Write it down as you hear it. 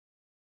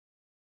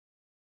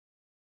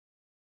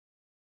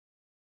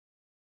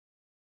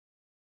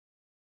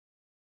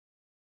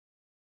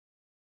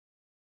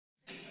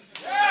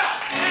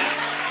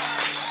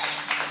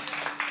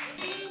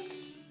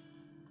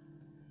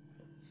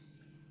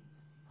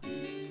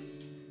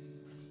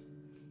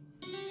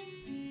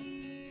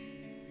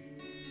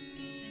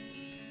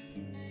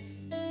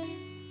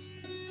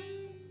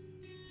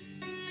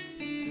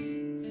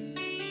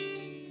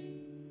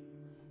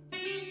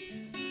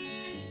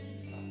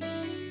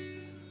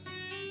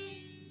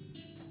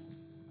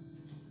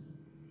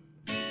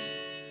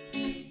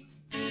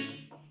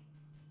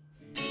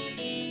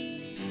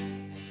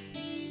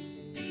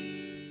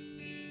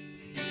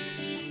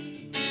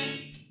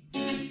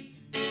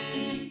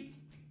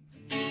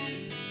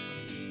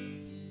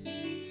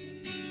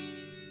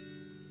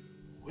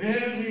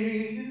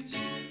it's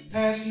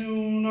past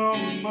noon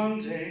on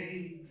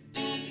Monday.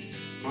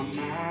 My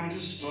mind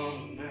is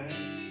falling back,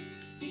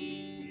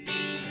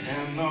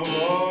 and the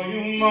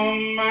volume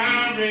on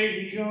my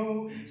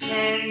radio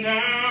turned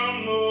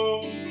down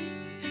low.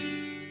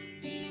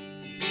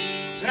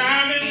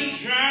 I've been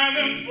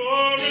driving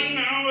for an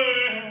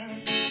hour,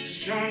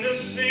 just trying to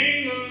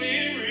sing the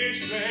lyrics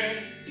back,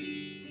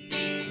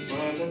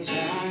 but the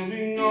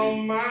timing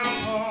on my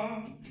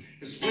part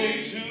is way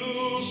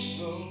too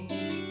slow.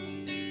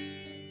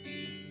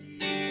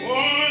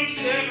 Oh, in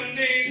 7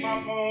 days my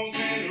phone's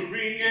been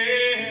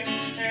ringing,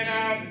 and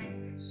I've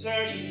been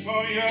searching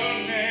for your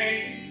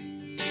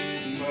name,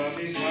 but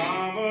these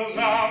numbers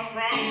are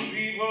from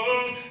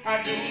people I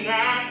do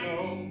not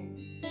know.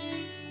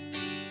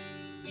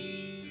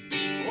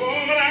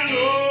 Oh, but I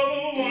know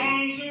the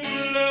ones who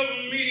love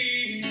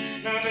me,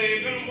 now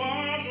they've been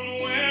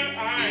wondering where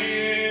I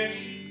am,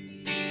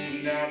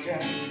 and I've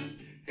got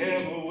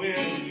everywhere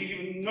to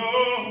even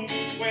know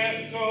where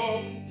to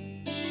go.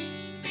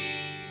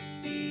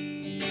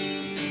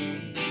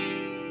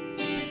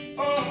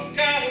 Oh, I've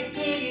got a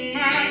good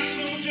mind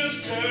to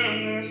just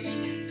turn this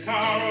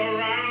car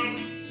around,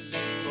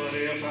 but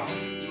if I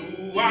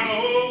do, I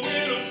know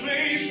where to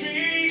place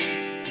me,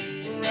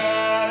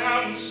 right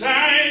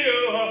outside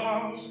your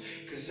house.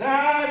 'Cause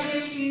I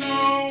just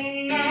know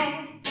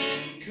now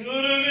it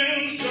could have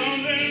been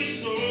something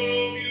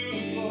so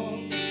beautiful.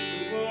 We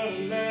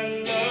would let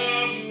love.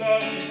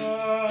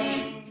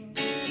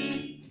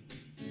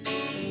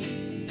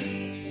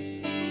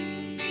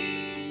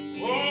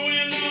 Oh,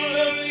 when all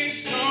of these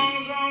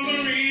songs on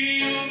the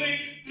radio, they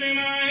play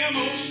my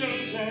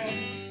emotions, and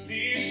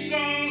these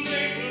songs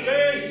they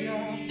play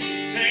are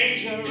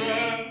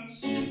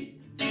dangerous.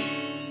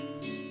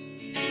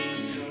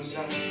 'Cause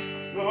I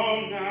know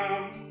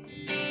now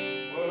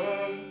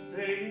what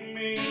they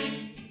mean.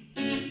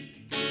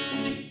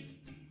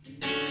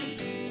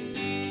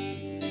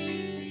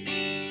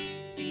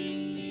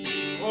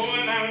 Oh,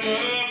 and I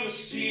love to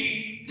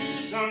see the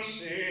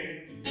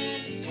sunset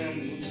when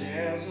the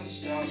desert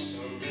starts to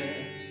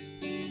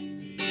rest,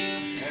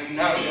 and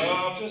I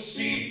love to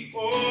see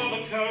all the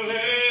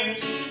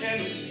colors in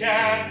the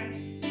sky.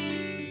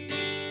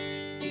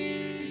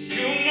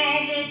 You know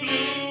the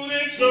blue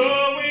that's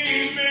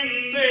always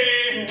been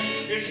there,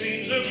 it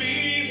seems to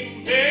be the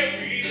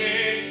very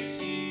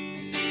best,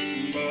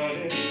 but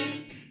it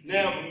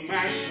never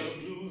matched the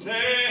blue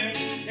there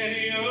in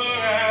your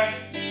eyes.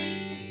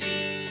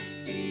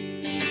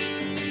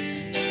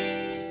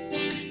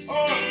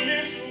 Oh, I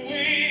miss the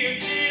way it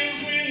feels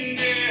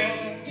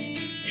whenever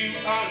you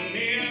are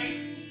near,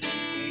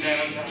 and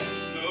as I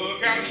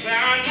look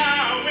outside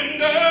my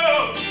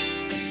window,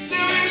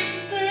 still wish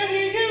that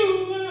you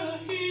were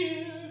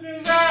here.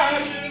 'Cause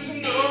I just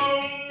know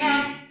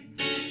now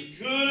it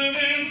could have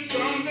been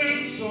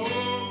something so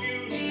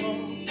beautiful,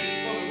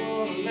 but I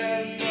wanna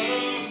let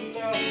love.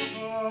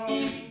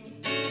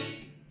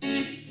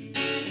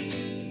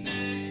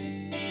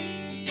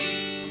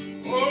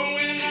 Oh,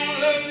 when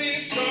all of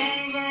these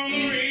songs on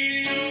the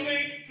radio,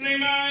 they play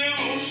my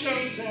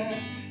emotions, and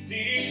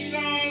these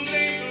songs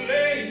they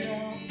play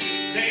are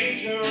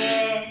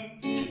dangerous.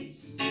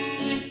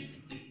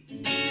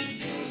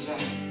 'Cause I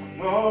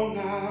know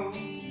now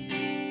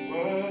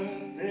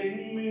what they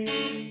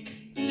mean.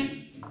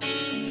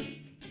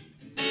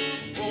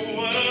 Oh,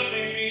 what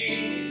they mean.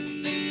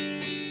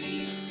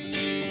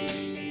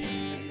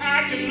 And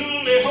I can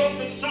only hope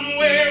that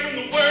somewhere in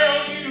the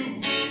world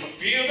you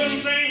feel the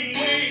same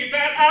way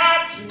that I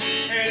do.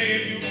 And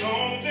if you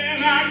don't,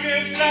 then I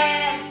guess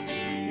I'm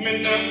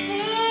in the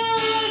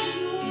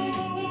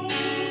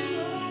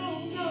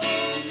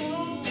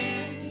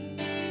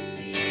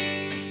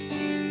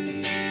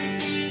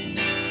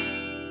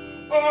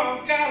Oh,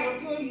 I've got a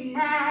good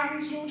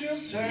mind to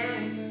just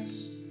turn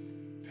this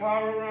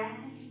car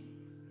around,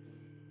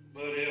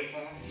 but if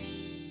I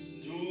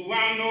do,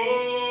 I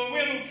know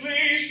it'll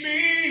place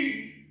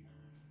me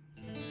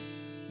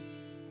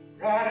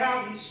right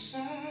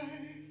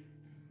outside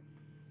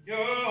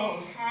your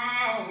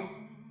house.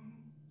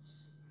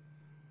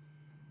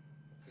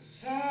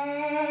 'Cause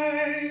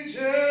I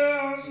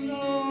just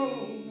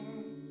know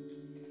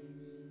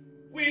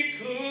we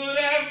could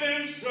have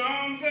been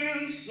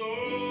something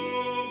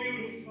so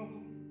beautiful,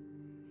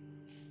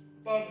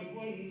 but we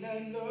wouldn't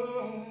let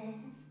love.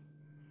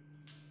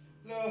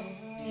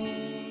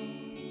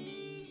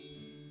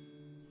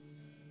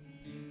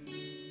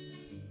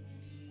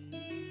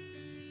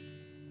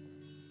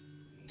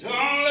 And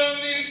all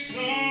of these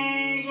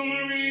songs on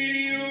the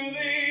radio,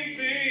 they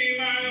play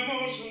my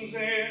emotions,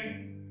 and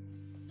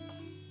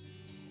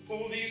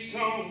oh, these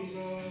songs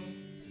are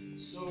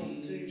so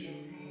dangerous.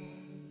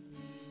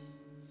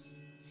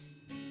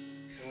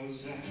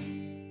 'Cause I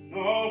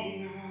know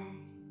now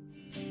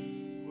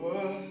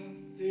what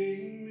they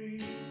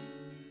mean.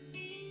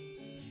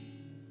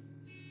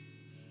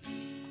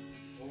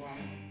 Oh, I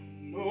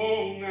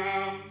know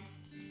now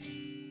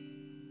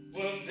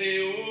what they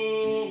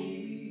owe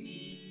me,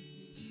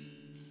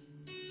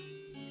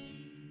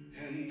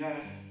 and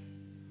I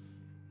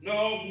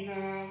know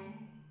now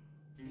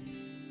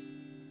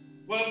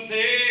what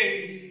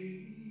they